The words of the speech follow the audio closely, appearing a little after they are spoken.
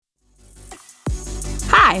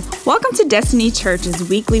Hi, welcome to Destiny Church's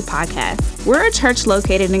weekly podcast. We're a church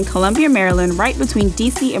located in Columbia, Maryland, right between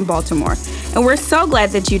DC and Baltimore, and we're so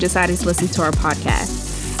glad that you decided to listen to our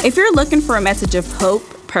podcast. If you're looking for a message of hope,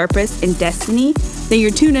 purpose, and destiny, then you're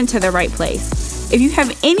tuned into the right place. If you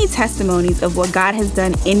have any testimonies of what God has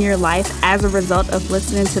done in your life as a result of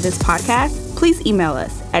listening to this podcast, please email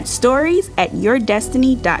us at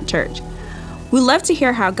stories@yourdestiny.church. We love to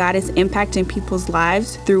hear how God is impacting people's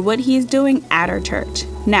lives through what He is doing at our church.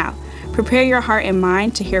 Now, prepare your heart and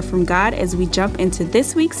mind to hear from God as we jump into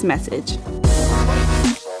this week's message.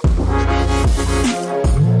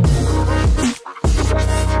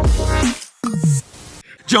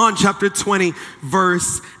 John chapter 20,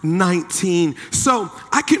 verse 19. So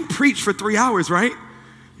I can preach for 3 hours, right?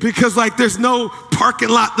 Because there's no parking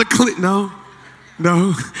lot to click.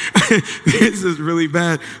 No, this is really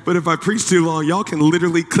bad. But if I preach too long, y'all can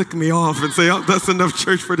literally click me off and say, oh, that's enough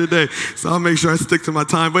church for today. So I'll make sure I stick to my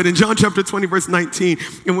time. But in John chapter 20, verse 19,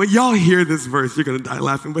 and when y'all hear this verse, you're going to die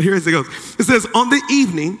laughing. But here it goes. It says, on the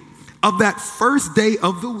evening of that first day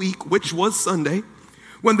of the week, which was Sunday,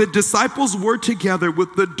 when the disciples were together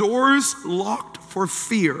with the doors locked for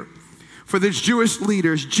fear for the Jewish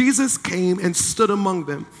leaders, Jesus came and stood among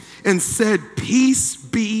them and said, peace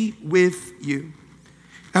be with you.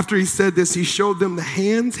 After he said this, he showed them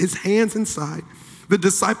his hands inside. The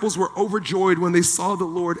disciples were overjoyed when they saw the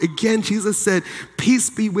Lord. Again, Jesus said, peace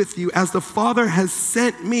be with you. As the Father has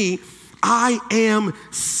sent me, I am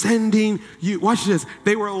sending you. Watch this.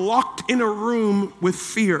 They were locked in a room with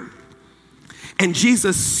fear. And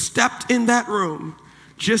Jesus stepped in that room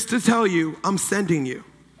just to tell you, I'm sending you.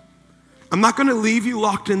 I'm not going to leave you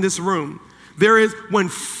locked in this room. When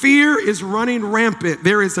fear is running rampant,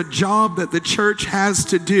 there is a job that the church has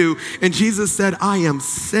to do. And Jesus said, I am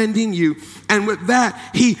sending you. And with that,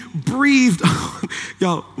 he breathed.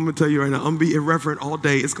 Y'all, I'm going to tell you right now, I'm going to be irreverent all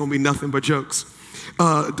day. It's going to be nothing but jokes.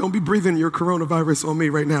 Don't be breathing your coronavirus on me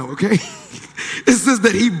right now, okay? It says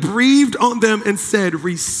that he breathed on them and said,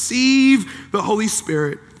 receive the Holy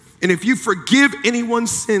Spirit. And if you forgive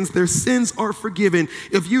anyone's sins, their sins are forgiven.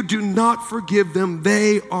 If you do not forgive them,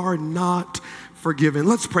 they are not forgiven.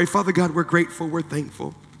 Let's pray. Father God, we're grateful, we're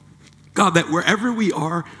thankful. God, that wherever we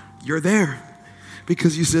are, you're there.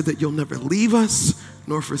 Because you said that you'll never leave us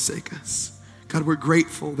nor forsake us. God, we're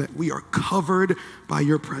grateful that we are covered by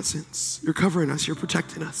your presence. You're covering us, you're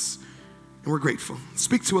protecting us. And we're grateful.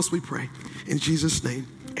 Speak to us, we pray. In Jesus' name,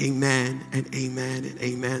 amen and amen and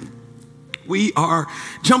amen. We are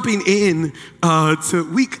jumping in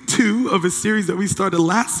to week 2 of a series that we started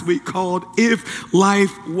last week called If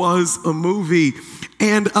Life Was a Movie.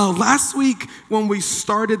 And last week when we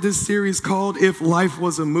started this series called If Life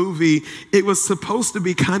Was a Movie, it was supposed to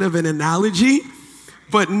be kind of an analogy,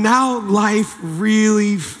 but now life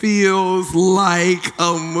really feels like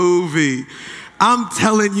a movie. I'm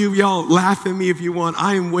telling you, y'all, laugh at me if you want.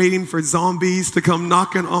 I am waiting for zombies to come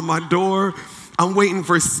knocking on my door. I'm waiting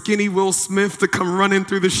for skinny Will Smith to come running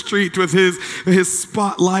through the street with his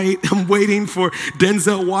spotlight. I'm waiting for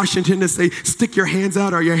Denzel Washington to say, stick your hands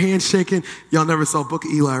out. Are your hands shaking? Y'all never saw Book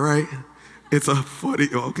of Eli, right? It's a funny,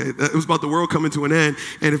 okay. It was about the world coming to an end.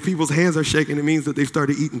 And if people's hands are shaking, it means that they've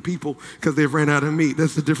started eating people because they've ran out of meat.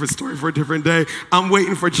 That's a different story for a different day. I'm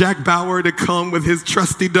waiting for Jack Bauer to come with his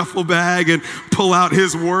trusty duffel bag and pull out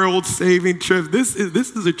his world-saving trip. This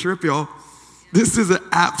is a trip, y'all. This is an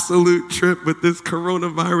absolute trip with this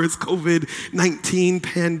coronavirus, COVID-19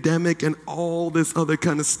 pandemic, and all this other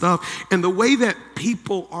kind of stuff. And the way that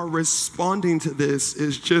people are responding to this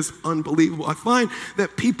is just unbelievable. I find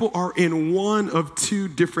that people are in one of 2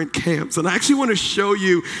 different camps. And I actually want to show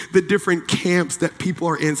you the different camps that people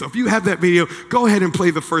are in. So if you have that video, go ahead and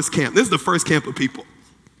play the first camp. This is the first camp of people.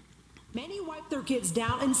 Many wiped their kids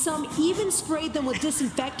down, and some even sprayed them with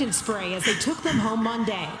disinfectant spray as they took them home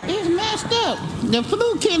Monday. It's messed up. The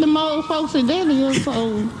flu killing more folks than that is,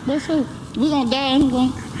 so what's up? We're going to die anyway.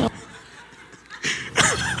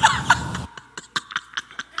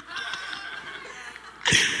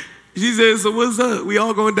 She says, so what's up? We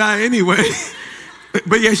all going to die anyway.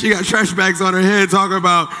 But yeah, she got trash bags on her head talking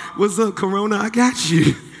about, what's up, Corona? I got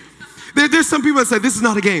you. There's some people that say, this is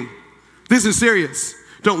not a game. This is serious.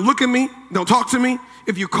 Don't look at me. Don't talk to me.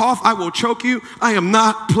 If you cough, I will choke you. I am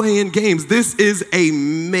not playing games. This is a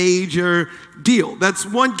major deal. That's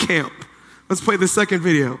one camp. Let's play the second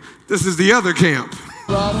video. This is the other camp.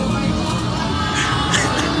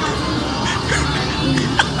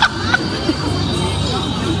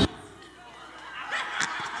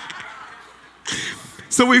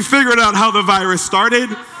 So we figured out how the virus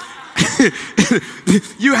started.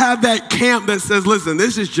 You have that camp that says, listen,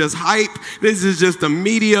 this is just hype. This is just the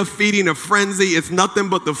media feeding a frenzy. It's nothing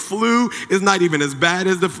but the flu. It's not even as bad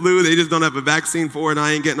as the flu. They just don't have a vaccine for it.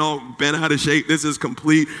 I ain't getting all bent out of shape. This is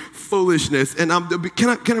complete foolishness. And can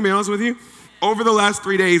I be honest with you? Over the last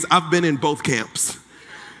 3 days, I've been in both camps.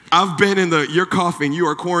 I've been in you're coughing, you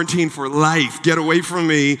are quarantined for life, get away from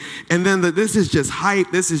me. And then this is just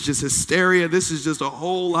hype, this is just hysteria, this is just a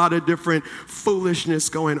whole lot of different foolishness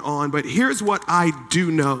going on. But here's what I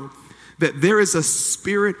do know, that there is a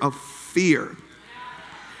spirit of fear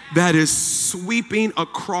that is sweeping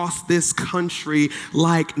across this country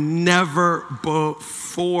like never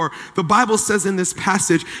before. The Bible says in this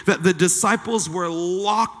passage that the disciples were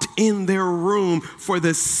locked in their room for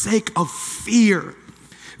the sake of fear.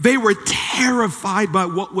 They were terrified by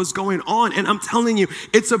what was going on. And I'm telling you,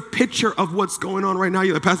 it's a picture of what's going on right now.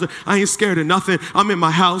 You're like, Pastor, I ain't scared of nothing. I'm in my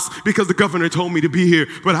house because the governor told me to be here.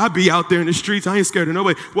 But I be out there in the streets. I ain't scared of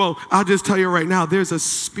nobody. Well, I'll just tell you right now, there's a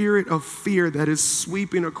spirit of fear that is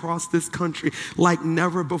sweeping across this country like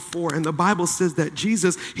never before. And the Bible says that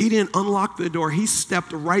Jesus, he didn't unlock the door. He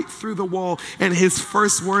stepped right through the wall. And his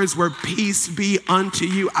first words were, peace be unto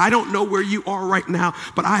you. I don't know where you are right now,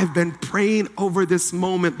 but I have been praying over this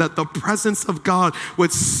moment that the presence of God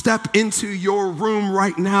would step into your room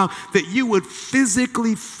right now, that you would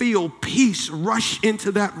physically feel peace rush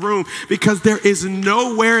into that room, because there is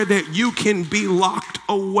nowhere that you can be locked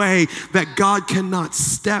away that God cannot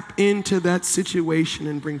step into that situation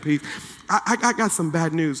and bring peace. I got some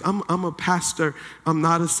bad news. I'm a pastor. I'm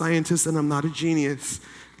not a scientist and I'm not a genius.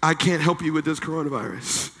 I can't help you with this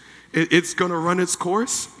coronavirus. It's going to run its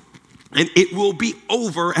course. And it will be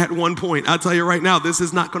over at one point. I'll tell you right now, this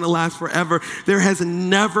is not going to last forever. There has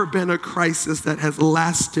never been a crisis that has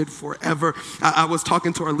lasted forever. I was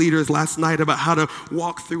talking to our leaders last night about how to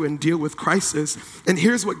walk through and deal with crisis. And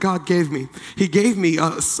here's what God gave me. He gave me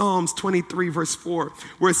Psalms 23 verse 4,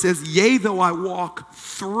 where it says, yea, though I walk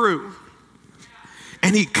through.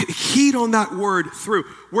 And he keyed on that word through.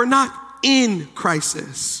 We're not in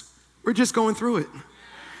crisis. We're just going through it.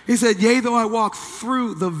 He said, yea, though I walk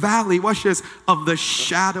through the valley, watch this, of the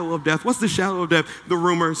shadow of death. What's the shadow of death? The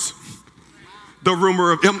rumors. The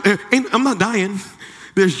rumor of, I'm not dying.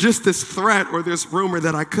 There's just this threat or this rumor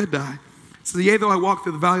that I could die. So yea, though I walk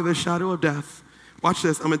through the valley of the shadow of death. Watch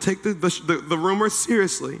this. I'm going to take the rumor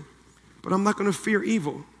seriously, but I'm not going to fear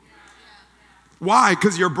evil. Why?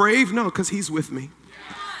 Because you're brave? No, because he's with me.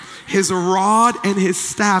 His rod and his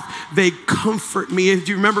staff, they comfort me. Do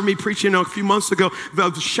you remember me preaching a few months ago?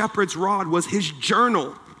 The shepherd's rod was his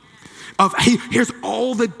journal. Here's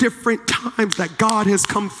all the different times that God has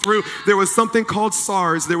come through. There was something called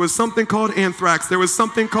SARS. There was something called anthrax. There was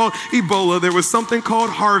something called Ebola. There was something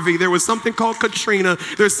called Harvey. There was something called Katrina.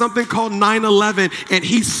 There's something called 9/11. And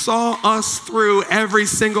he saw us through every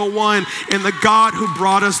single one. And the God who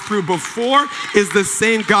brought us through before is the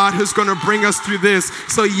same God who's going to bring us through this.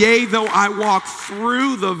 So yea, though I walk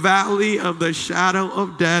through the valley of the shadow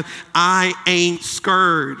of death, I ain't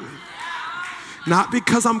scared. Not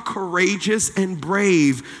because I'm courageous and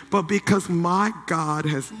brave, but because my God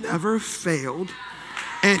has never failed,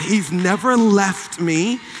 and he's never left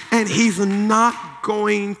me, and he's not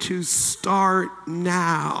going to start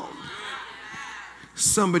now.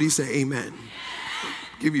 Somebody say amen.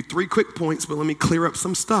 I'll give you 3 quick points, but let me clear up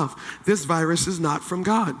some stuff. This virus is not from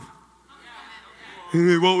God.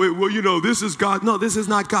 Well, you know, this is God. No, this is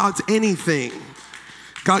not God's anything.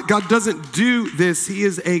 God doesn't do this. He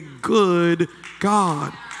is a good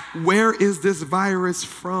God. Where is this virus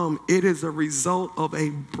from? It is a result of a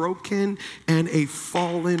broken and a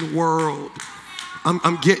fallen world.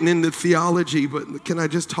 I'm getting into theology, but can I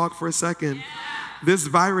just talk for a second? This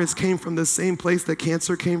virus came from the same place that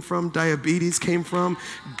cancer came from, diabetes came from,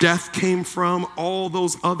 death came from, all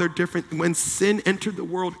those other different. When sin entered the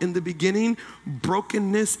world in the beginning,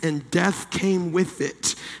 brokenness and death came with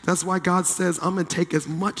it. That's why God says, I'm going to take as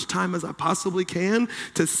much time as I possibly can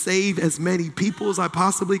to save as many people as I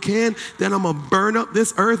possibly can. Then I'm going to burn up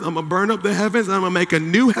this earth. I'm going to burn up the heavens. And I'm going to make a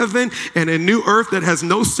new heaven and a new earth that has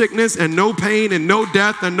no sickness and no pain and no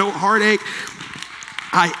death and no heartache.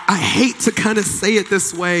 I hate to kind of say it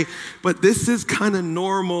this way, but this is kind of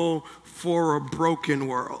normal for a broken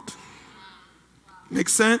world. Make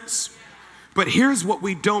sense? But here's what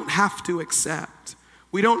we don't have to accept.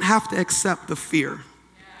 We don't have to accept the fear.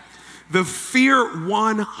 The fear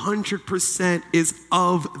 100% is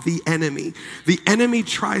of the enemy. The enemy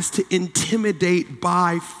tries to intimidate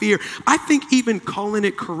by fear. I think even calling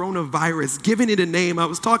it coronavirus, giving it a name. I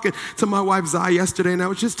was talking to my wife Zai yesterday, and I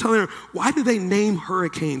was just telling her, why do they name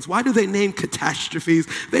hurricanes? Why do they name catastrophes?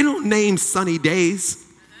 They don't name sunny days.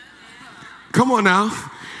 Come on now.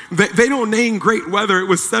 They don't name great weather. It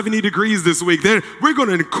was 70 degrees this week. We're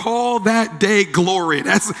going to call that day glory.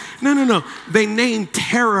 No. They name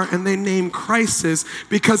terror and they name crisis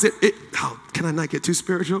because can I not get too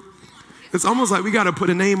spiritual? It's almost like we got to put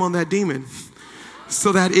a name on that demon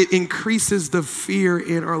so that it increases the fear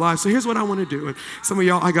in our lives. So here's what I want to do. And some of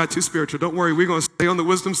y'all, I got too spiritual. Don't worry. We're going to stay on the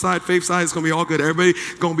wisdom side, faith side. It's going to be all good. Everybody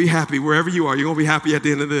going to be happy. Wherever you are, you're going to be happy at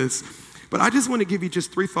the end of this. But I just want to give you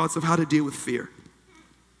just 3 thoughts of how to deal with fear.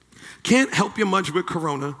 Can't help you much with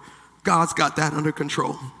corona. God's got that under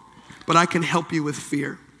control. But I can help you with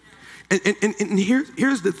fear. And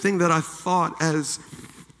here's the thing that I thought as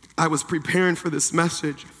I was preparing for this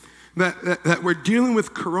message, that we're dealing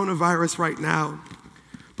with coronavirus right now.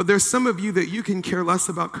 But there's some of you that you can care less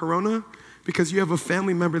about corona because you have a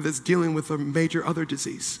family member that's dealing with a major other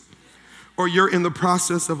disease. Or you're in the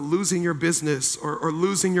process of losing your business or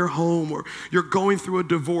losing your home, or you're going through a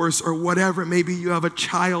divorce or whatever it may be. You have a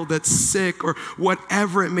child that's sick or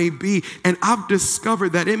whatever it may be. And I've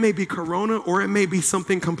discovered that it may be corona or it may be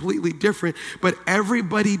something completely different, but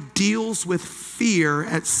everybody deals with fear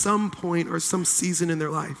at some point or some season in their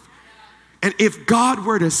life. And if God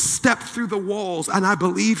were to step through the walls, and I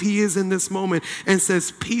believe he is in this moment, and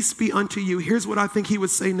says, peace be unto you, here's what I think he would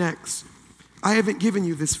say next. I haven't given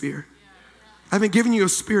you this fear. I haven't given you a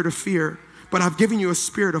spirit of fear, but I've given you a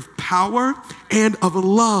spirit of power and of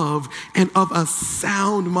love and of a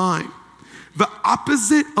sound mind. The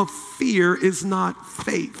opposite of fear is not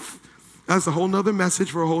faith. That's a whole nother message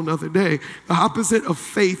for a whole nother day. The opposite of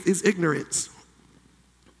faith is ignorance.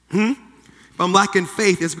 If I'm lacking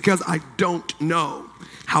faith, it's because I don't know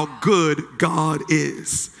how good God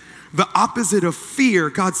is. The opposite of fear,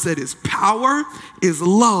 God said, is power, is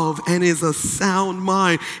love, and is a sound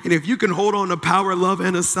mind. And if you can hold on to power, love,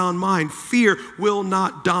 and a sound mind, fear will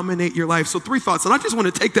not dominate your life. So 3 thoughts, and I just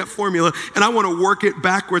want to take that formula and I want to work it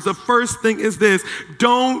backwards. The first thing is this: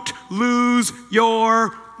 don't lose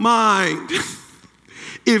your mind.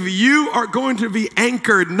 If you are going to be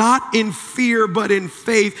anchored not in fear but in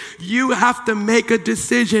faith, you have to make a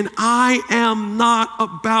decision. I am not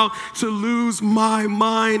about to lose my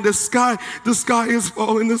mind. The sky is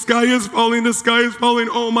falling, the sky is falling, the sky is falling.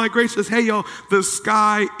 Oh my gracious. Hey y'all, the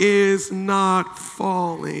sky is not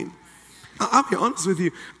falling. I'll be honest with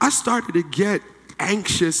you. I started to get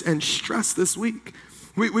anxious and stressed this week.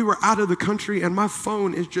 We were out of the country and my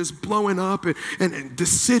phone is just blowing up and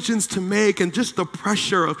decisions to make and just the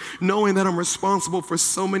pressure of knowing that I'm responsible for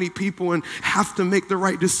so many people and have to make the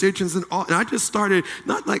right decisions and all. And I just started,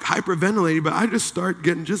 not like hyperventilating, but I just started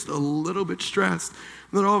getting just a little bit stressed.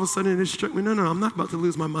 And then all of a sudden it struck me, no, I'm not about to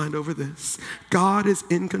lose my mind over this. God is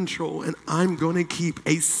in control and I'm going to keep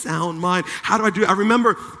a sound mind. How do I do it? I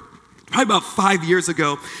remember probably about 5 years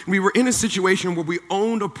ago, we were in a situation where we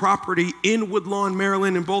owned a property in Woodlawn,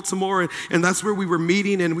 Maryland, in Baltimore, and that's where we were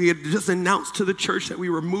meeting, and we had just announced to the church that we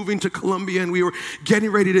were moving to Columbia, and we were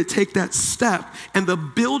getting ready to take that step. And the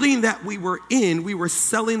building that we were in, we were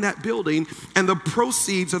selling that building, and the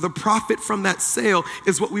proceeds or the profit from that sale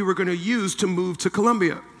is what we were going to use to move to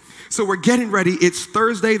Columbia. So we're getting ready. It's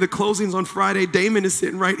Thursday. The closing's on Friday. Damon is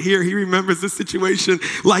sitting right here. He remembers this situation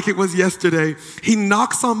like it was yesterday. He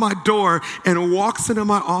knocks on my door and walks into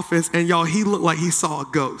my office, and y'all, he looked like he saw a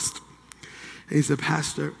ghost. And he said,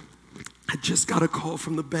 Pastor, I just got a call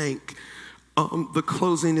from the bank. The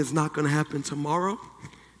closing is not going to happen tomorrow,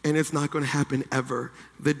 and it's not going to happen ever.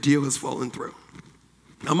 The deal has fallen through.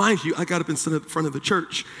 Now, mind you, I got up and stood in front of the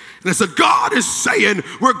church, and I said, God is saying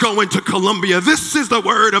we're going to Columbia. This is the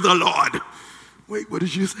word of the Lord. Wait, what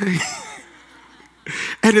did you say?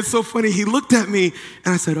 And it's so funny. He looked at me,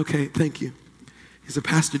 and I said, okay, thank you. He said,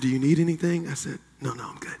 Pastor, do you need anything? I said, no,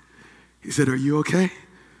 I'm good. He said, are you okay?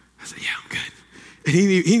 I said, yeah, I'm good. And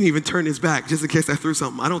he didn't even turn his back just in case I threw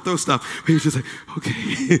something. I don't throw stuff. But he was just like, okay.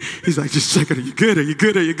 He's like, just checking, are you good? Are you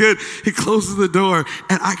good? Are you good? He closes the door,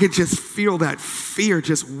 and I could just feel that fear.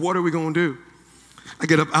 Just, what are we going to do? I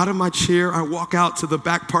get up out of my chair. I walk out to the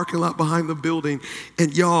back parking lot behind the building.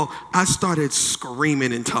 And y'all, I started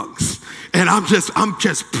screaming in tongues. And I'm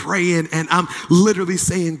just praying, and I'm literally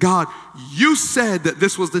saying, God, you said that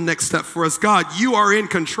this was the next step for us. God, you are in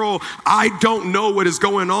control. I don't know what is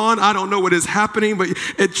going on. I don't know what is happening, but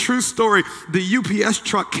a true story, the UPS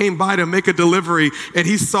truck came by to make a delivery, and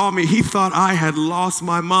he saw me. He thought I had lost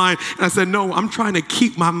my mind. And I said, no, I'm trying to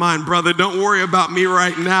keep my mind, brother. Don't worry about me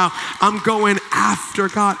right now. I'm going after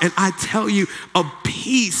God. And I tell you, a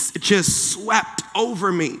peace just swept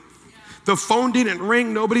over me. The phone didn't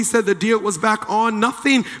ring. Nobody said the deal was back on.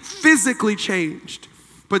 Nothing physically changed.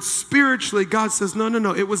 But spiritually, God says,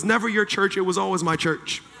 no. It was never your church. It was always my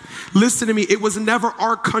church. Listen to me. It was never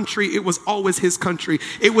our country. It was always his country.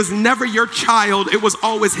 It was never your child. It was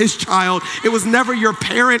always his child. It was never your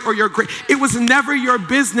parent or your great. It was never your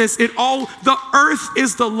business. The earth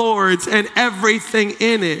is the Lord's and everything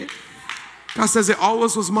in it. God says it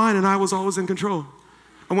always was mine and I was always in control.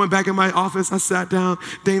 I went back in my office. I sat down.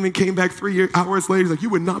 Damon came back 3 hours later. He's like, you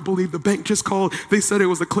would not believe the bank just called. They said it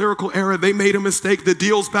was a clerical error. They made a mistake. The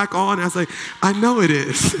deal's back on. And I was like, I know it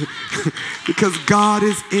is because God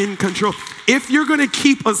is in control. If you're going to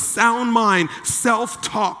keep a sound mind,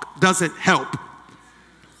 self-talk doesn't help.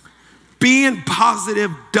 Being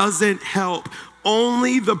positive doesn't help.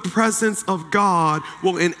 Only the presence of God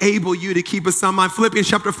will enable you to keep a sound mind. Philippians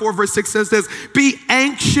chapter 4, verse 6 says this, be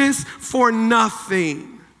anxious for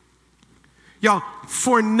nothing. Y'all,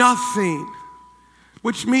 for nothing.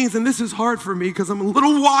 Which means, and this is hard for me because I'm a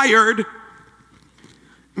little wired, it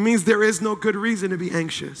means there is no good reason to be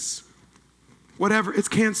anxious. Whatever, it's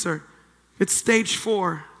cancer. It's stage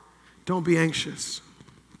 4. Don't be anxious.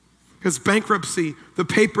 Because bankruptcy, the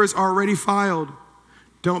papers are already filed.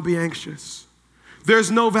 Don't be anxious.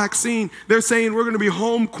 There's no vaccine. They're saying we're going to be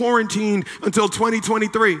home quarantined until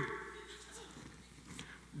 2023.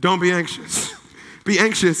 Don't be anxious. Be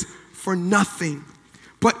anxious for nothing,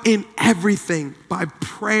 but in everything by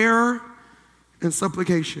prayer and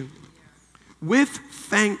supplication with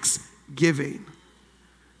thanksgiving.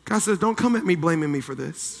 God says, don't come at me blaming me for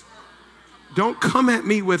this. Don't come at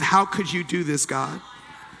me with how could you do this, God?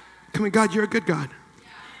 Come on, God, you're a good God.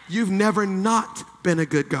 You've never not been a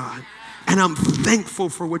good God. And I'm thankful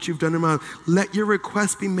for what you've done in my life. Let your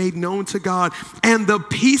request be made known to God. And the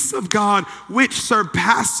peace of God, which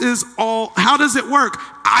surpasses all. How does it work?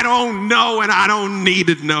 I don't know and I don't need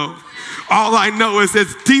to know. All I know is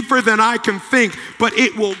it's deeper than I can think, but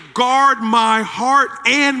it will guard my heart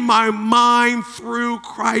and my mind through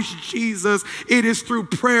Christ Jesus. It is through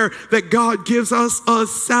prayer that God gives us a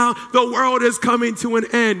sound. The world is coming to an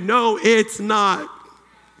end. No, it's not.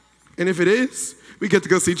 And if it is, we get to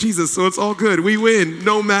go see Jesus, so it's all good. We win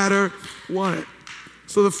no matter what.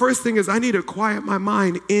 So the first thing is I need to quiet my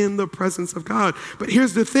mind in the presence of God. But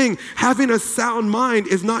here's the thing. Having a sound mind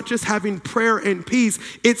is not just having prayer and peace.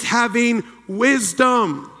 It's having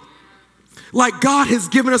wisdom. Like God has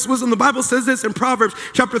given us wisdom. The Bible says this in Proverbs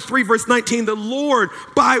chapter 3, verse 19. The Lord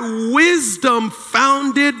by wisdom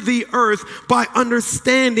founded the earth. By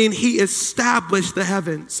understanding, he established the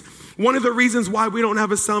heavens. One of the reasons why we don't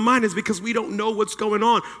have a sound mind is because we don't know what's going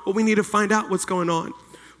on, but we need to find out what's going on.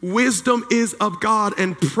 Wisdom is of God,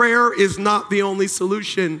 and prayer is not the only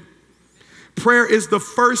solution. Prayer is the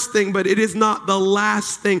first thing, but it is not the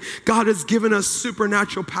last thing. God has given us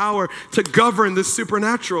supernatural power to govern the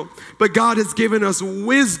supernatural, but God has given us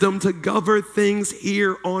wisdom to govern things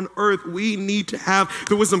here on earth. We need to have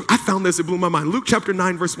the wisdom. I found this, it blew my mind. Luke chapter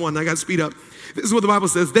 9, verse 1. I got to speed up. This is what the Bible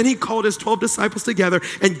says. Then he called his 12 disciples together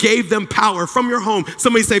and gave them power from your home.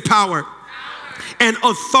 Somebody say power. And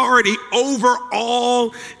authority over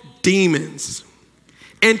all demons.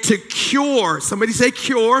 And to cure, somebody say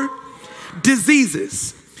cure,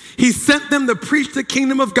 diseases. He sent them to preach the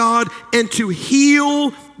kingdom of God and to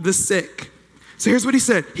heal the sick. So here's what he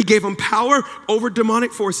said. He gave them power over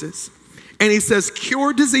demonic forces. And he says,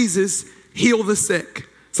 cure diseases, heal the sick.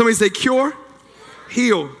 Somebody say cure,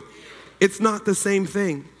 heal. It's not the same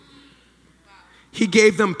thing. He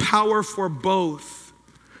gave them power for both.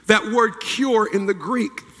 That word cure in the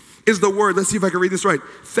Greek is the word, let's see if I can read this right,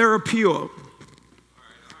 therapeo.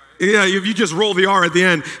 Yeah, if you just roll the R at the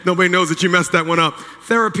end, nobody knows that you messed that one up.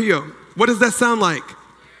 Therapeo. What does that sound like?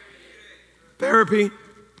 Therapy.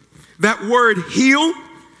 That word heal,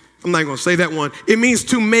 I'm not going to say that one. It means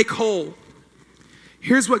to make whole.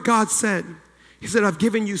 Here's what God said. He said, I've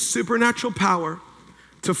given you supernatural power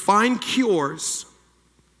to find cures,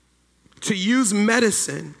 to use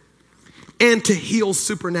medicine, and to heal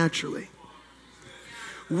supernaturally.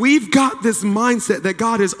 We've got this mindset that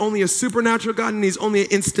God is only a supernatural God and he's only an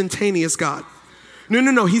instantaneous God.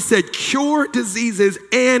 No. He said cure diseases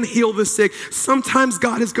and heal the sick. Sometimes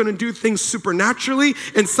God is going to do things supernaturally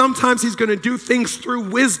and sometimes he's going to do things through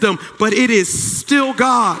wisdom, but it is still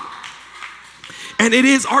God. And it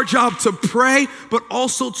is our job to pray, but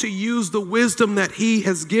also to use the wisdom that he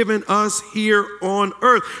has given us here on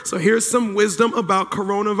earth. So here's some wisdom about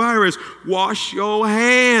coronavirus. Wash your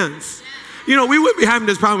hands. You know, we wouldn't be having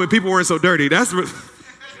this problem if people weren't so dirty.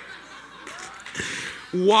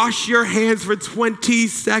 Wash your hands for 20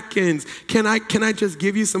 seconds. Can I just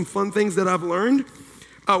give you some fun things that I've learned?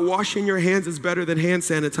 Washing your hands is better than hand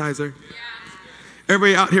sanitizer.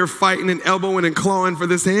 Everybody out here fighting and elbowing and clawing for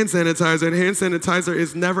this hand sanitizer. And hand sanitizer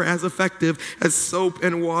is never as effective as soap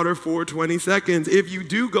and water for 20 seconds. If you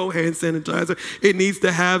do go hand sanitizer, it needs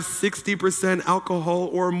to have 60% alcohol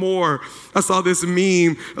or more. I saw this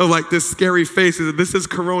meme of like this scary face. This is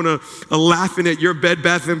Corona laughing at your Bed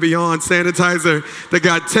Bath & Beyond sanitizer that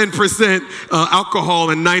got 10%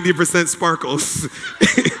 alcohol and 90% sparkles.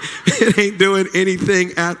 It ain't doing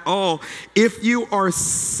anything at all. If you are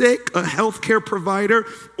sick, a healthcare provider,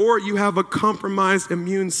 or you have a compromised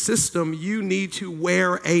immune system, you need to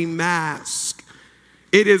wear a mask.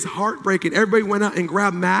 It is heartbreaking. Everybody went out and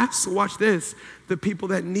grabbed masks. Watch this. The people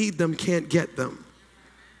that need them can't get them.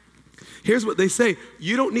 Here's what they say.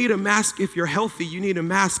 You don't need a mask if you're healthy. You need a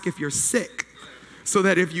mask if you're sick. So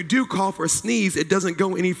that if you do cough or sneeze, it doesn't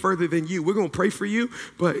go any further than you. We're going to pray for you,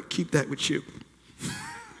 but keep that with you.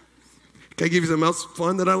 Can I give you something else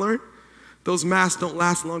fun that I learned? Those masks don't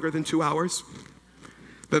last longer than 2 hours.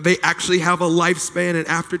 That they actually have a lifespan, and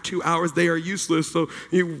after 2 hours, they are useless. So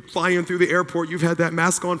you flying through the airport, you've had that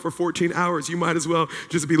mask on for 14 hours. You might as well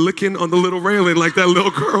just be licking on the little railing like that little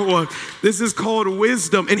girl was. This is called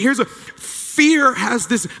wisdom. And fear has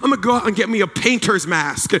this, I'm going to go out and get me a painter's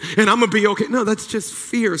mask, and I'm going to be okay. No, that's just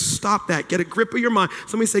fear. Stop that. Get a grip of your mind.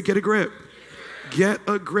 Somebody say, get a grip. Get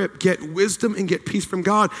a grip, get wisdom, and get peace from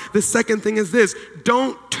God. The second thing is this: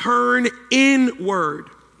 don't turn inward.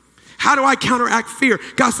 How do I counteract fear?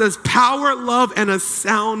 God says power, love, and a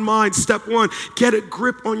sound mind. Step one, get a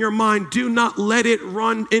grip on your mind. Do not let it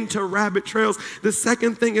run into rabbit trails. The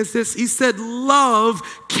second thing is this: he said love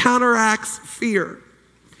counteracts fear.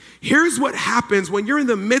 Here's what happens when you're in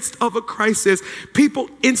the midst of a crisis. People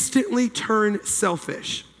instantly turn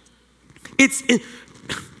selfish.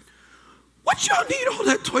 What y'all need all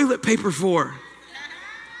that toilet paper for?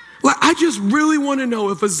 Like, I just really want to know,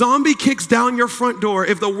 if a zombie kicks down your front door,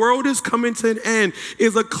 if the world is coming to an end,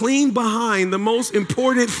 is a clean behind the most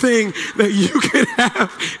important thing that you can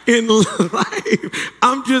have in life?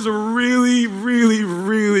 I'm just really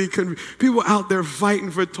people out there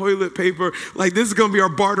fighting for toilet paper. Like, this is going to be our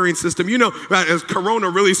bartering system. You know, as Corona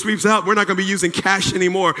really sweeps out, we're not going to be using cash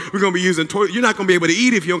anymore. We're going to be using toilet. You're not going to be able to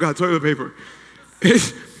eat if you don't got toilet paper.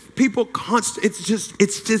 It's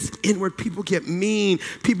just inward. People get mean.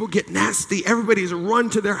 People get nasty. Everybody's run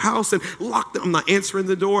to their house and locked them. I'm not answering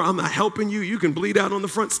the door. I'm not helping you. You can bleed out on the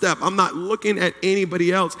front step. I'm not looking at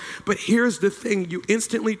anybody else. But here's the thing. You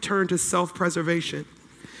instantly turn to self-preservation.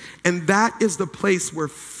 And that is the place where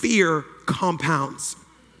fear compounds.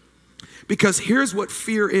 Because here's what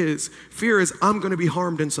fear is. Fear is, I'm going to be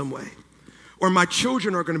harmed in some way. Or my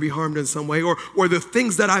children are going to be harmed in some way, or the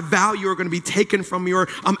things that I value are going to be taken from me, or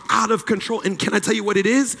I'm out of control. And can I tell you what it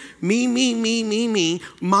is? Me, mine.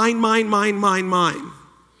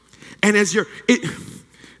 And as this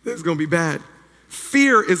is going to be bad.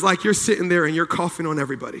 Fear is like you're sitting there and you're coughing on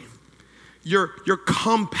everybody. You're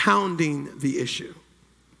compounding the issue.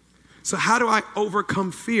 So how do I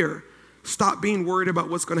overcome fear? Stop being worried about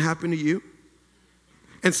what's going to happen to you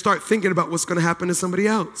and start thinking about what's going to happen to somebody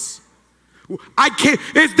else.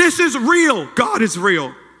 This is real. God is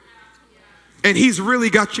real. And he's really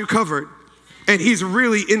got you covered. And he's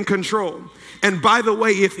really in control. And by the way,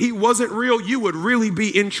 if he wasn't real, you would really be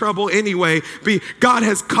in trouble anyway. God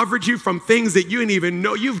has covered you from things that you didn't even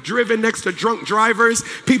know. You've driven next to drunk drivers,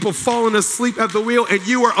 people falling asleep at the wheel, and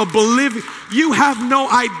you are oblivious. You have no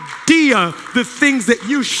idea the things that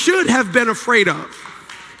you should have been afraid of.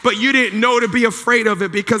 But you didn't know to be afraid of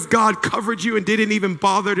it because God covered you and didn't even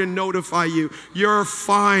bother to notify you. You're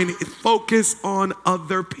fine. Focus on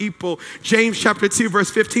other people. James chapter 2 verse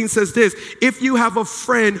 15 says this: if you have a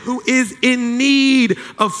friend who is in need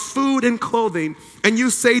of food and clothing, and you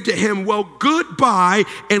say to him, well, goodbye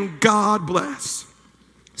and God bless.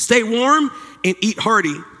 Stay warm and eat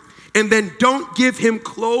hearty. And then don't give him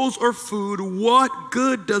clothes or food. What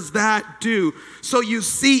good does that do? So you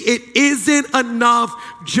see, it isn't enough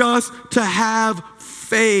just to have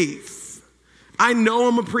faith. I know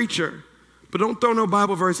I'm a preacher, but don't throw no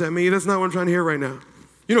Bible verse at me. That's not what I'm trying to hear right now.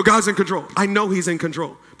 You know, God's in control. I know he's in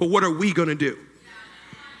control, but what are we going to do?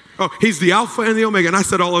 Oh, he's the Alpha and the Omega. And I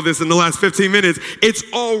said all of this in the last 15 minutes. It's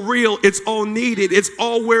all real. It's all needed. It's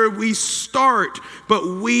all where we start. But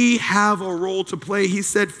we have a role to play. He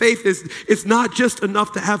said faith it's not just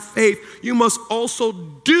enough to have faith. You must also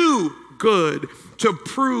do good to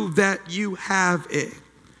prove that you have it.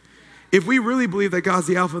 If we really believe that God's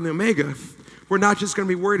the Alpha and the Omega, We're not just going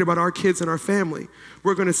to be worried about our kids and our family.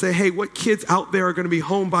 We're going to say, hey, what kids out there are going to be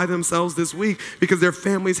home by themselves this week because their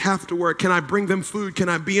families have to work? Can I bring them food? Can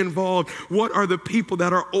I be involved? What are the people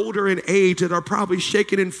that are older in age that are probably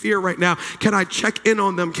shaking in fear right now? Can I check in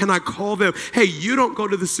on them? Can I call them? Hey, you don't go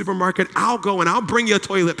to the supermarket. I'll go and I'll bring you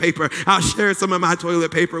toilet paper. I'll share some of my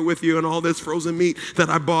toilet paper with you and all this frozen meat that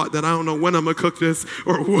I bought that I don't know when I'm going to cook this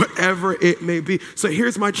or whatever it may be. So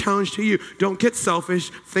here's my challenge to you. Don't get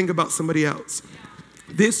selfish. Think about somebody else.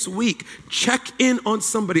 This week, check in on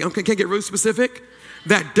somebody, okay, can I get really specific,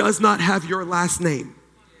 that does not have your last name.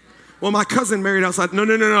 Well, my cousin married outside.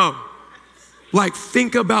 No. Like,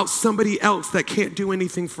 think about somebody else that can't do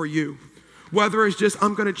anything for you. Whether it's just,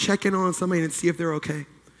 I'm going to check in on somebody and see if they're okay.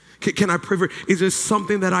 Can I pray for, is there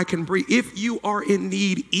something that I can bring? If you are in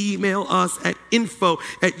need, email us at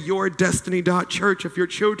info@yourdestiny.church. If your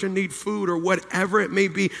children need food or whatever it may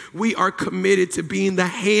be, we are committed to being the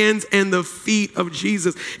hands and the feet of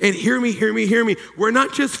Jesus. And hear me. We're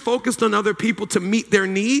not just focused on other people to meet their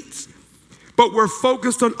needs, but we're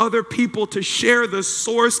focused on other people to share the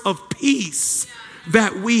source of peace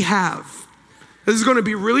that we have. This is going to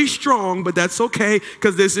be really strong, but that's okay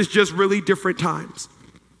because this is just really different times.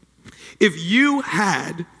 If you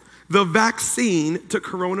had the vaccine to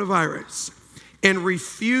coronavirus and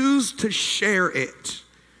refused to share it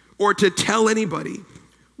or to tell anybody,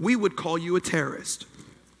 we would call you a terrorist.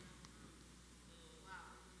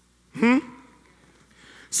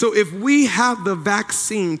 So if we have the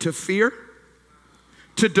vaccine to fear,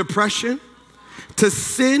 to depression, to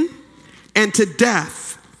sin, and to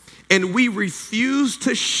death, and we refuse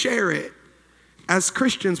to share it, as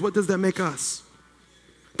Christians, what does that make us?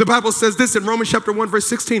 The Bible says this in Romans chapter 1, verse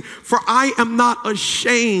 16, for I am not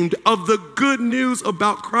ashamed of the good news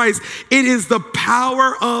about Christ. It is the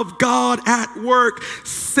power of God at work,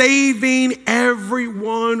 saving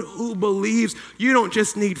everyone who believes. You don't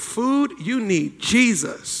just need food, you need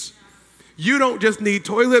Jesus. You don't just need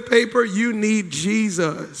toilet paper, you need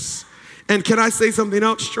Jesus. And can I say something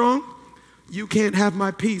else strong? You can't have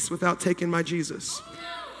my peace without taking my Jesus.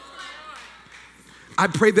 I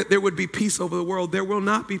pray that there would be peace over the world. There will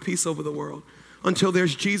not be peace over the world until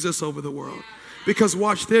there's Jesus over the world. Because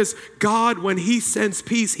watch this, God, when he sends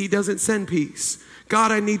peace, he doesn't send peace.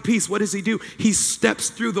 God, I need peace. What does he do? He steps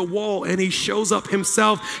through the wall and he shows up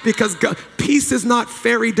himself because God, peace is not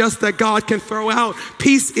fairy dust that God can throw out.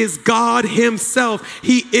 Peace is God himself.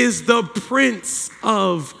 He is the Prince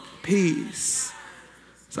of Peace.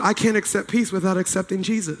 So I can't accept peace without accepting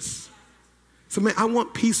Jesus. So man, I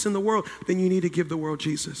want peace in the world. Then you need to give the world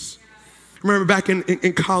Jesus. I remember back in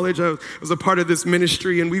college, I was a part of this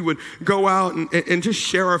ministry and we would go out and just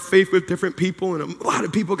share our faith with different people. And a lot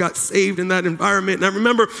of people got saved in that environment. And I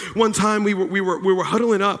remember one time we were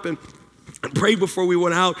huddling up and prayed before we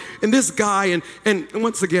went out. And this guy, and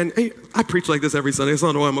once again, I preach like this every Sunday, so I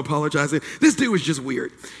don't know why I'm apologizing. This dude was just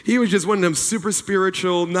weird. He was just one of them super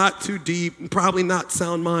spiritual, not too deep, probably not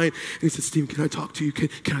sound mind. And he said, Stephen, can I talk to you?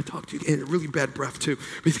 Can I talk to you? And really bad breath too.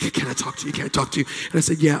 But he said, can I talk to you? Can I talk to you? And I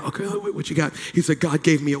said, yeah, okay, what you got? He said, God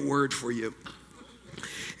gave me a word for you.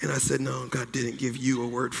 And I said, no, God didn't give you a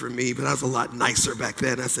word for me, but I was a lot nicer back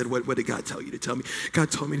then. I said, what did God tell you to tell me? God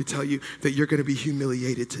told me to tell you that you're going to be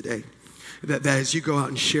humiliated today. That as you go out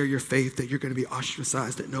and share your faith, that you're going to be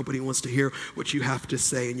ostracized, that nobody wants to hear what you have to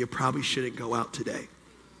say, and you probably shouldn't go out today.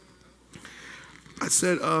 I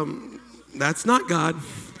said, that's not God.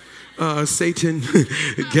 Satan,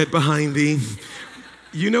 get behind thee.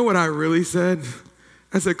 You know what I really said?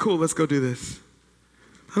 I said, cool, let's go do this.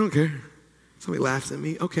 I don't care. Somebody laughs at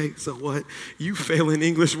me. Okay, so what? You fail in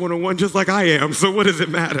English 101 just like I am, so what does it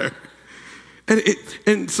matter?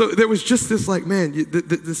 And so there was just this like, man,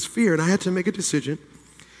 this fear, and I had to make a decision.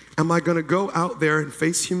 Am I going to go out there and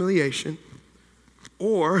face humiliation,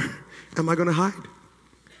 or am I going to hide?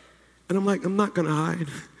 And I'm like, I'm not going to hide.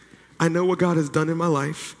 I know what God has done in my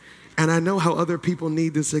life, and I know how other people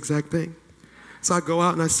need this exact thing. So I go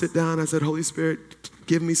out and I sit down, and I said, Holy Spirit,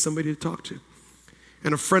 give me somebody to talk to.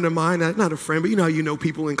 And a friend of mine, not a friend, but you know how you know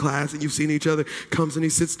people in class and you've seen each other, comes and he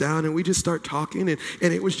sits down and we just start talking and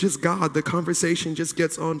it was just God. The conversation just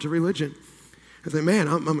gets on to religion. I said, man,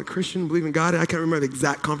 I'm a Christian, believe in God. I can't remember the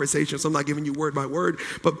exact conversation, so I'm not giving you word by word.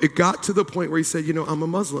 But it got to the point where he said, you know, I'm a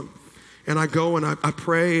Muslim. And I go and I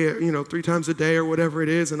pray, 3 times a day or whatever it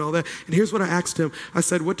is and all that. And here's what I asked him. I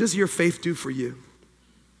said, what does your faith do for you?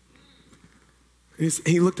 And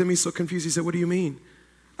he looked at me so confused. He said, what do you mean?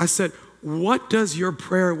 I said, what does your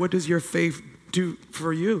prayer, what does your faith do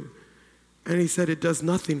for you? And he said, it does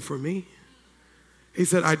nothing for me. He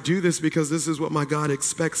said, I do this because this is what my God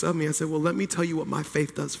expects of me. I said, well, let me tell you what my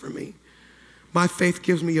faith does for me. My faith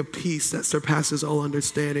gives me a peace that surpasses all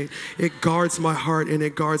understanding. It guards my heart and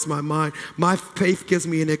it guards my mind. My faith gives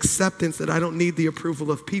me an acceptance that I don't need the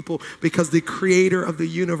approval of people because the creator of the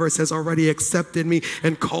universe has already accepted me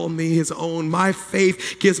and called me his own. My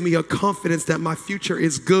faith gives me a confidence that my future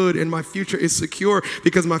is good and my future is secure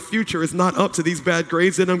because my future is not up to these bad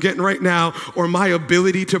grades that I'm getting right now or my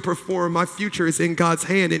ability to perform. My future is in God's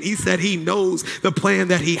hand. And he said he knows the plan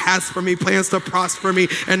that he has for me, plans to prosper me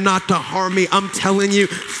and not to harm me. I'm telling you,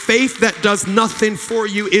 faith that does nothing for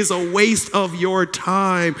you is a waste of your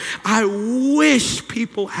time. I wish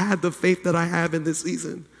people had the faith that I have in this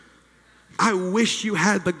season. I wish you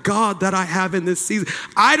had the God that I have in this season.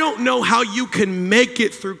 I don't know how you can make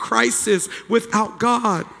it through crisis without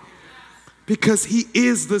God, because he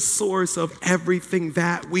is the source of everything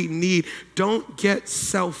that we need. Don't get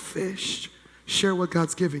selfish. Share what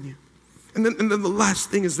God's given you. And then the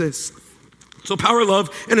last thing is this. So power, love,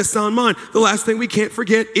 and a sound mind. The last thing we can't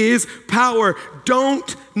forget is power.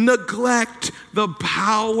 Don't neglect the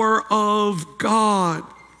power of God.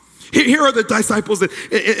 Here are the disciples,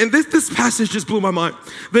 and this passage just blew my mind.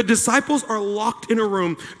 The disciples are locked in a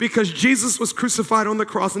room because Jesus was crucified on the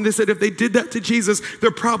cross, and they said if they did that to Jesus,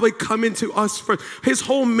 they're probably coming to us for his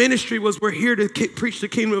whole ministry was we're here to preach the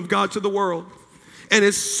kingdom of God to the world. And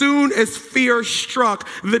as soon as fear struck,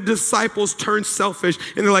 the disciples turned selfish.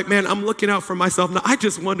 And they're like, man, I'm looking out for myself. Now, I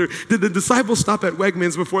just wonder, did the disciples stop at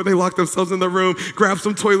Wegmans before they locked themselves in the room, grab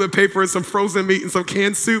some toilet paper and some frozen meat and some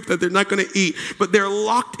canned soup that they're not going to eat? But they're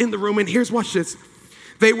locked in the room. And watch this.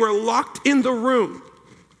 They were locked in the room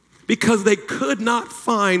because they could not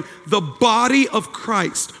find the body of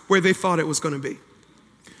Christ where they thought it was going to be.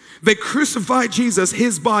 They crucified Jesus,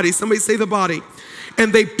 his body. Somebody say the body.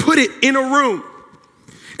 And they put it in a room.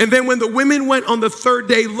 And then when the women went on the third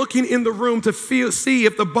day looking in the room to see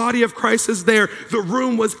if the body of Christ is there, the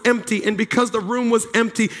room was empty. And because the room was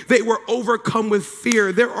empty, they were overcome with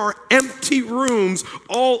fear. There are empty rooms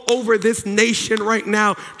all over this nation right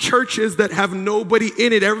now. Churches that have nobody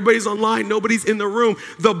in it. Everybody's online. Nobody's in the room.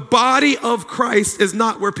 The body of Christ is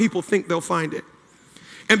not where people think they'll find it.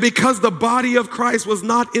 And because the body of Christ was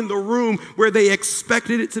not in the room where they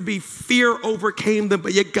expected it to be, fear overcame them.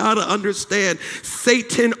 But you gotta understand,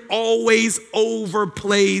 Satan always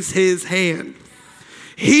overplays his hand.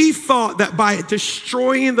 He thought that by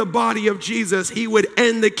destroying the body of Jesus, he would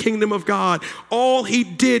end the kingdom of God. All he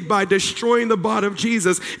did by destroying the body of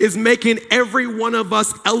Jesus is making every one of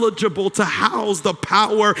us eligible to house the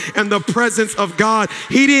power and the presence of God.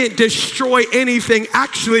 He didn't destroy anything.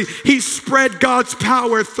 Actually, he spread God's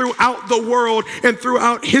power throughout the world and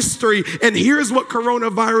throughout history. And here's what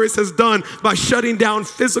coronavirus has done by shutting down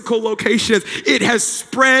physical locations. It has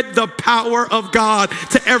spread the power of God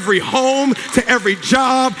to every home, to every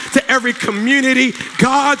job, to every community.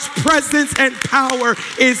 God's presence and power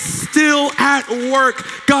is still at work.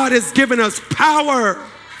 God has given us power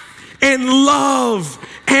and love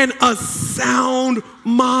and a sound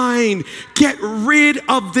mind. Get rid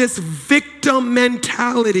of this victim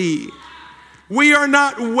mentality. We are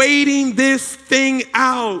not waiting this thing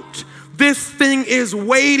out. This thing is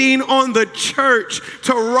waiting on the church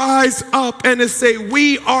to rise up and to say,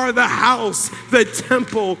 we are the house, the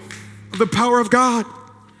temple of the power of God.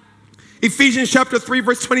 Ephesians chapter 3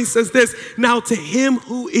 verse 20 says this, now to him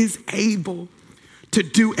who is able to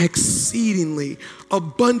do exceedingly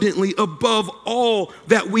abundantly above all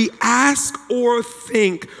that we ask or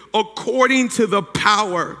think according to the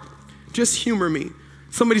power. Just humor me.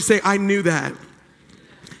 Somebody say, I knew that.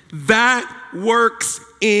 That works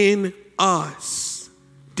in us.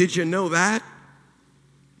 Did you know that?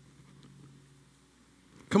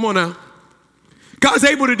 Come on now. God's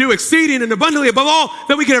able to do exceeding and abundantly above all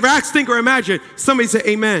that we can ever ask, think, or imagine. Somebody say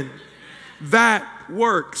amen. That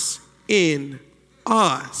works in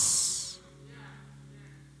us.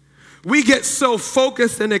 We get so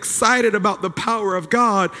focused and excited about the power of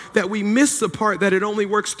God that we miss the part that it only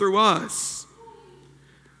works through us.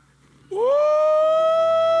 Woo!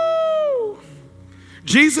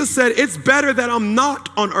 Jesus said, it's better that I'm not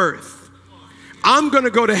on earth. I'm going to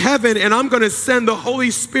go to heaven and I'm going to send the Holy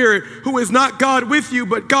Spirit, who is not God with you,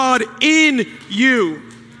 but God in you.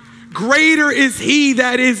 Greater is he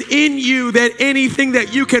that is in you than anything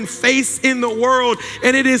that you can face in the world.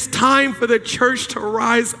 And it is time for the church to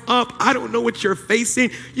rise up. I don't know what you're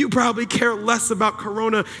facing. You probably care less about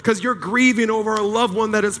Corona because you're grieving over a loved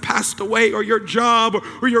one that has passed away, or your job,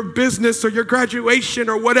 or your business, or your graduation,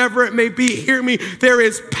 or whatever it may be. Hear me. There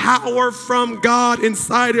is power from God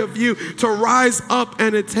inside of you to rise up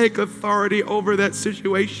and to take authority over that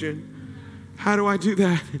situation. How do I do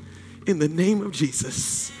that? in the name of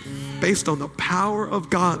Jesus, based on the power of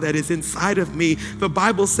God that is inside of me. The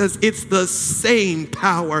Bible says it's the same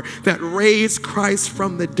power that raised Christ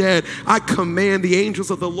from the dead. I command the angels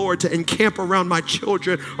of the Lord to encamp around my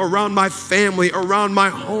children, around my family, around my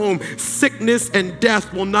home. Sickness and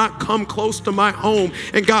death will not come close to my home.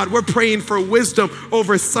 And God, we're praying for wisdom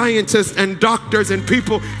over scientists and doctors and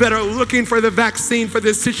people that are looking for the vaccine for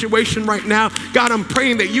this situation right now. God, I'm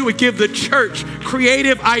praying that you would give the church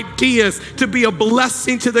creative ideas to be a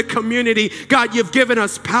blessing to the community. God, you've given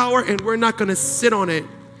us power and we're not going to sit on it.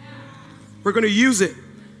 We're going to use it.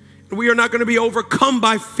 And we are not going to be overcome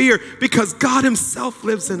by fear because God himself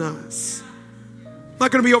lives in us. I'm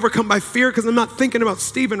not going to be overcome by fear because I'm not thinking about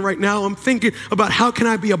Stephen right now. I'm thinking about how can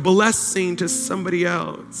I be a blessing to somebody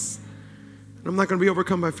else. And I'm not going to be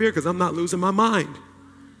overcome by fear because I'm not losing my mind.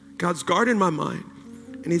 God's guarding my mind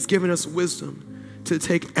and he's given us wisdom to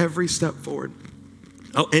take every step forward.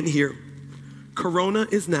 I'll end here. Corona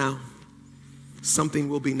is now. Something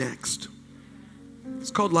will be next.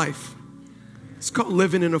 It's called life. It's called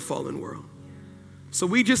living in a fallen world. So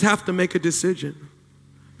we just have to make a decision.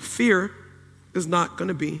 Fear is not going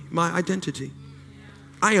to be my identity.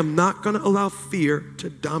 I am not going to allow fear to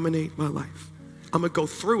dominate my life. I'm going to go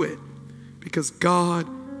through it because God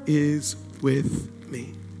is with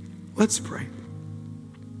me. Let's pray.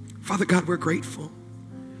 Father God, we're grateful.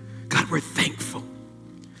 God, we're thankful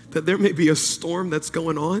that there may be a storm that's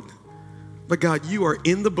going on, but God, you are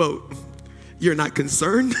in the boat. You're not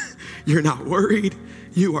concerned. You're not worried.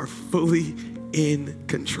 You are fully in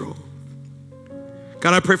control.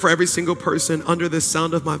 God, I pray for every single person under the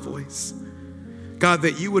sound of my voice. God,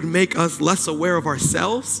 that you would make us less aware of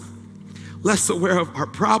ourselves, less aware of our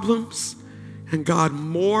problems, and God,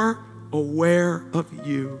 more aware of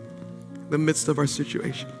you in the midst of our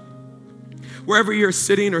situation. Wherever you're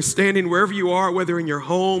sitting or standing, wherever you are, whether in your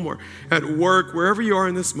home or at work, wherever you are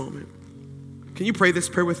in this moment, can you pray this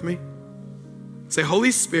prayer with me? Say,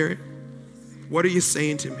 Holy Spirit, what are you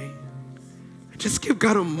saying to me? And just give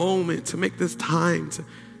God a moment to make this time, to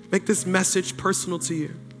make this message personal to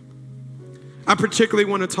you. I particularly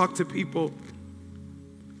want to talk to people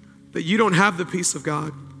that you don't have the peace of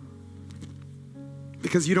God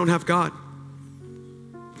because you don't have God.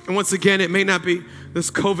 And once again, it may not be this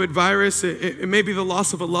COVID virus. It may be the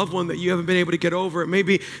loss of a loved one that you haven't been able to get over. It may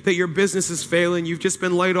be that your business is failing. You've just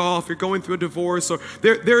been laid off. You're going through a divorce. Or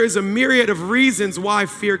there is a myriad of reasons why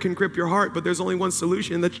fear can grip your heart, but there's only one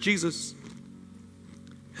solution, and that's Jesus.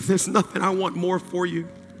 And there's nothing I want more for you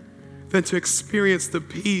than to experience the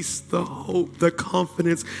peace, the hope, the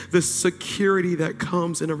confidence, the security that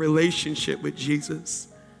comes in a relationship with Jesus.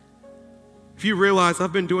 If you realize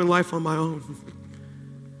I've been doing life on my own,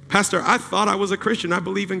 Pastor, I thought I was a Christian. I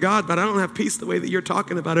believe in God, but I don't have peace the way that you're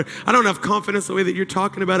talking about it. I don't have confidence the way that you're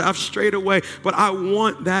talking about it. I've strayed away, but I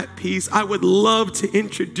want that peace. I would love to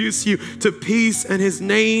introduce you to peace, and his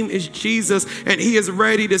name is Jesus, and he is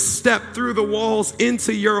ready to step through the walls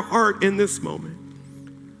into your heart in this moment.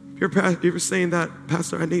 If you're saying that,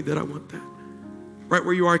 Pastor, I need that, I want that. Right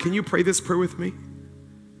where you are, can you pray this prayer with me?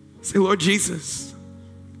 Say, Lord Jesus,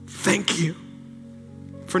 thank you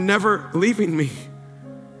for never leaving me.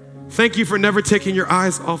 Thank you for never taking your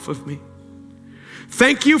eyes off of me.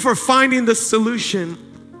 Thank you for finding the solution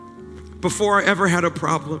before I ever had a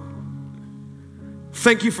problem.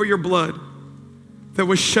 Thank you for your blood that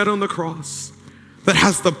was shed on the cross that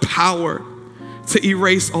has the power to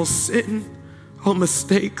erase all sin, all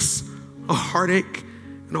mistakes, all heartache,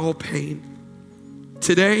 and all pain.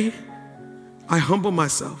 Today, I humble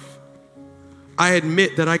myself. I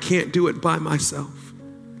admit that I can't do it by myself.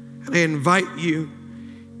 And I invite you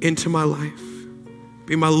into my life.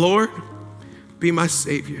 Be my Lord, be my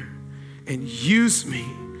Savior, and use me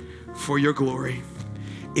for your glory.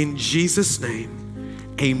 In Jesus' name,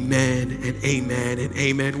 amen and amen and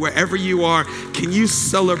amen. Wherever you are, can you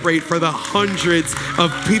celebrate for the hundreds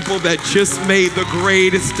of people that just made the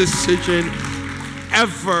greatest decision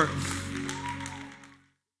ever?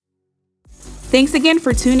 Thanks again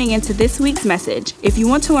for tuning into this week's message. If you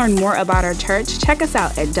want to learn more about our church, check us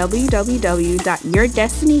out at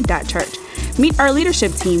www.yourdestiny.church. Meet our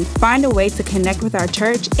leadership team, find a way to connect with our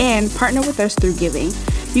church, and partner with us through giving.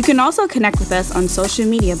 You can also connect with us on social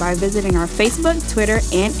media by visiting our Facebook, Twitter,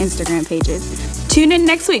 and Instagram pages. Tune in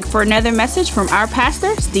next week for another message from our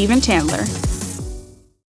pastor, Stephen Chandler.